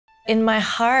In my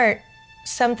heart,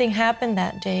 something happened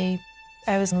that day.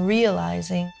 I was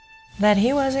realizing that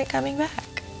he wasn't coming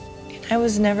back. I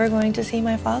was never going to see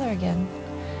my father again.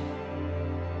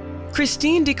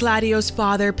 Christine DeCladio's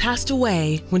father passed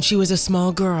away when she was a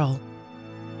small girl.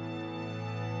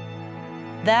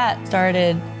 That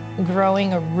started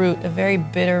growing a root, a very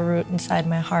bitter root inside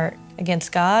my heart,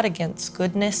 against God, against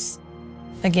goodness,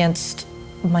 against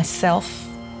myself,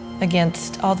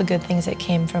 against all the good things that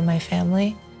came from my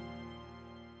family.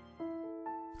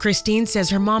 Christine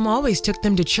says her mom always took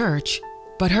them to church,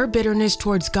 but her bitterness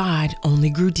towards God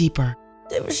only grew deeper.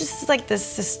 It was just like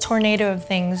this tornado of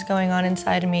things going on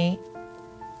inside of me,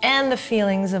 and the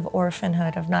feelings of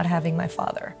orphanhood, of not having my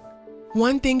father.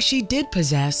 One thing she did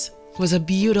possess was a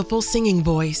beautiful singing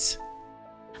voice.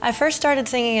 I first started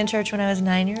singing in church when I was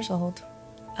 9 years old.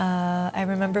 I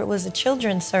remember it was a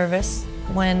children's service.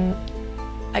 When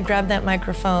I grabbed that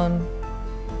microphone,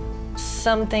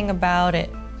 something about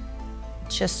it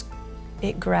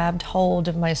grabbed hold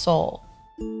of my soul.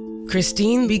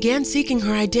 Christine began seeking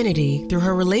her identity through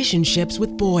her relationships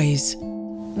with boys.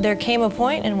 There came a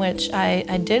point in which I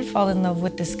did fall in love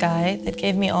with this guy that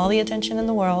gave me all the attention in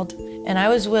the world, and I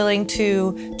was willing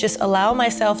to just allow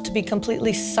myself to be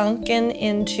completely sunken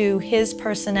into his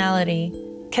personality,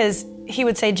 because he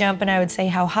would say jump and I would say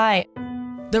how high.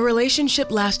 The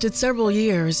relationship lasted several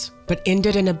years, but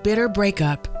ended in a bitter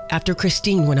breakup after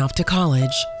Christine went off to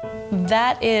college.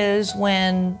 That is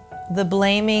when the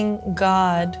blaming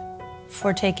God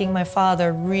for taking my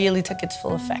father really took its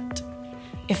full effect.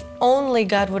 If only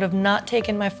God would have not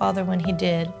taken my father when he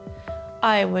did,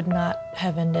 I would not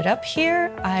have ended up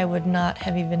here. I would not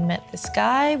have even met this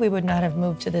guy. We would not have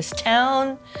moved to this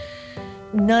town.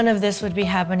 None of this would be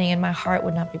happening and my heart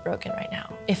would not be broken right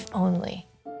now, if only.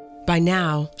 By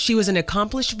now, she was an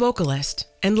accomplished vocalist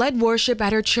and led worship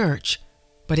at her church,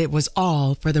 but it was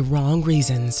all for the wrong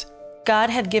reasons.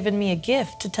 God had given me a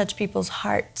gift to touch people's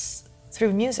hearts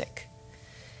through music.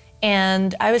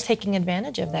 And I was taking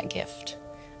advantage of that gift.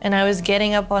 And I was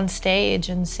getting up on stage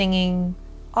and singing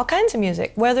all kinds of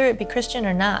music, whether it be Christian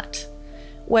or not,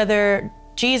 whether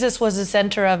Jesus was the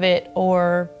center of it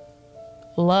or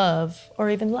love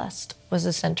or even lust was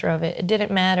the center of it. It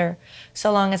didn't matter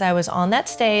so long as I was on that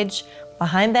stage,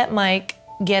 behind that mic,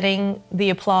 getting the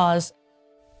applause.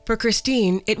 For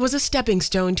Christine, it was a stepping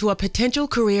stone to a potential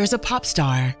career as a pop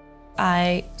star.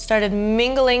 I started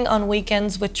mingling on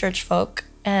weekends with church folk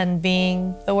and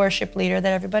being the worship leader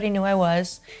that everybody knew I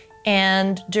was.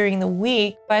 And during the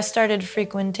week, I started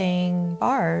frequenting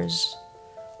bars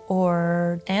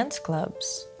or dance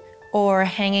clubs or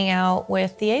hanging out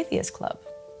with the Atheist Club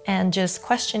and just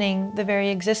questioning the very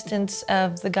existence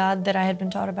of the God that I had been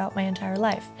taught about my entire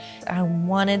life. I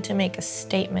wanted to make a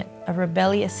statement, a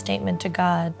rebellious statement to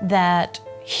God that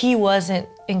he wasn't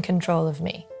in control of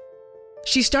me.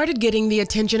 She started getting the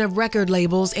attention of record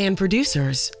labels and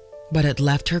producers, but it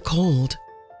left her cold.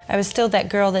 I was still that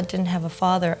girl that didn't have a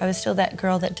father. I was still that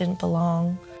girl that didn't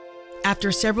belong.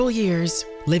 After several years,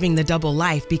 living the double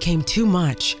life became too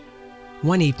much.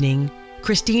 One evening,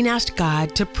 Christine asked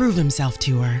God to prove himself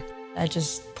to her. I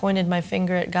just pointed my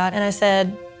finger at God and I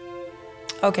said,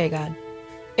 okay, God,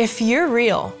 if you're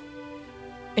real,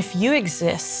 if you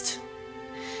exist,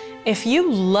 if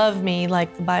you love me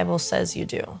like the Bible says you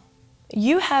do,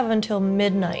 you have until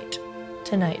midnight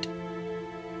tonight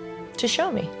to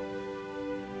show me.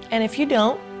 And if you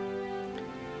don't,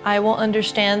 I will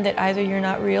understand that either you're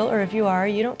not real or if you are,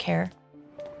 you don't care.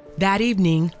 That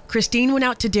evening, Christine went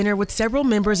out to dinner with several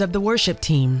members of the worship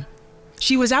team.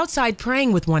 She was outside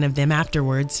praying with one of them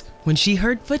afterwards when she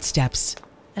heard footsteps.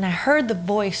 And I heard the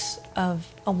voice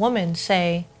of a woman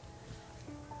say,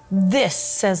 "This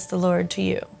says the Lord to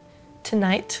you.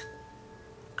 Tonight,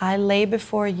 I lay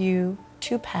before you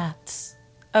two paths,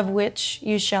 of which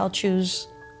you shall choose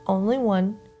only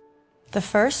one. The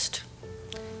first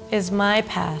is my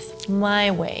path, my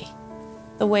way,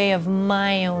 the way of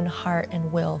my own heart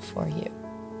and will for you.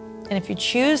 And if you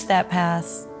choose that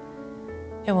path,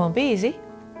 it won't be easy.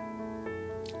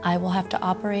 I will have to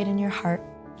operate in your heart.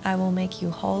 I will make you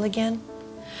whole again.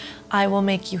 I will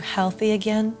make you healthy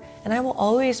again. And I will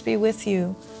always be with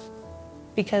you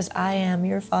because I am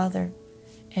your father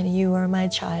and you are my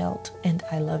child and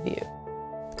I love you."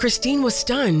 Christine was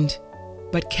stunned,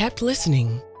 but kept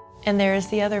listening. And there is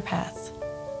the other path,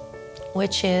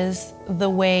 which is the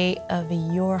way of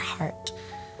your heart.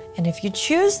 And if you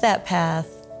choose that path,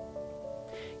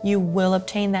 you will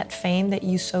obtain that fame that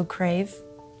you so crave.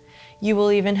 You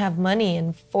will even have money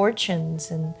and fortunes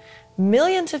and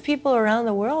millions of people around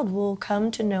the world will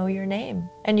come to know your name,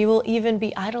 and you will even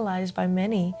be idolized by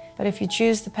many. But if you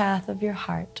choose the path of your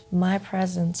heart, my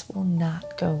presence will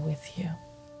not go with you.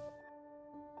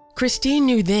 Christine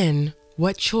knew then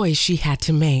what choice she had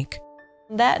to make.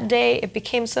 That day, it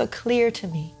became so clear to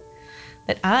me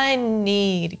that I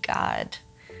need God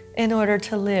in order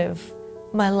to live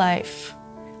my life.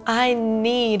 I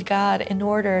need God in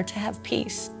order to have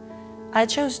peace. I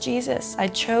chose Jesus. I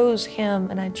chose him,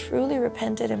 and I truly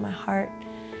repented in my heart.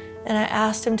 And I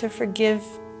asked him to forgive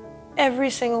every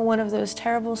single one of those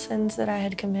terrible sins that I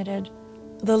had committed.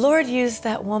 The Lord used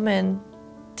that woman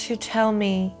to tell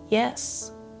me,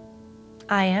 yes,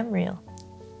 I am real.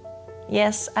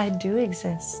 Yes, I do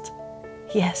exist.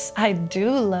 Yes, I do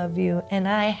love you, and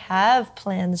I have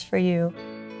plans for you.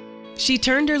 She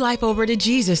turned her life over to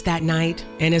Jesus that night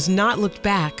and has not looked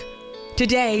back.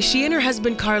 Today, she and her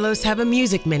husband Carlos have a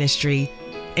music ministry,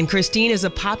 and Christine is a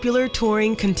popular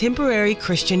touring contemporary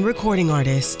Christian recording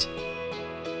artist.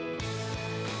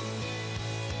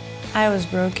 I was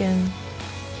broken,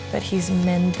 but he's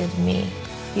mended me.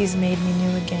 He's made me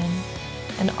new again.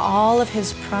 And all of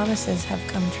his promises have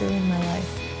come true in my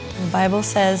life. The Bible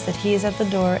says that he is at the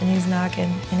door and he's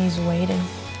knocking and he's waiting.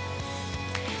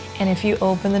 And if you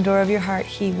open the door of your heart,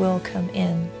 he will come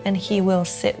in and he will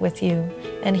sit with you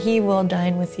and he will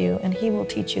dine with you and he will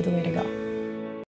teach you the way to go.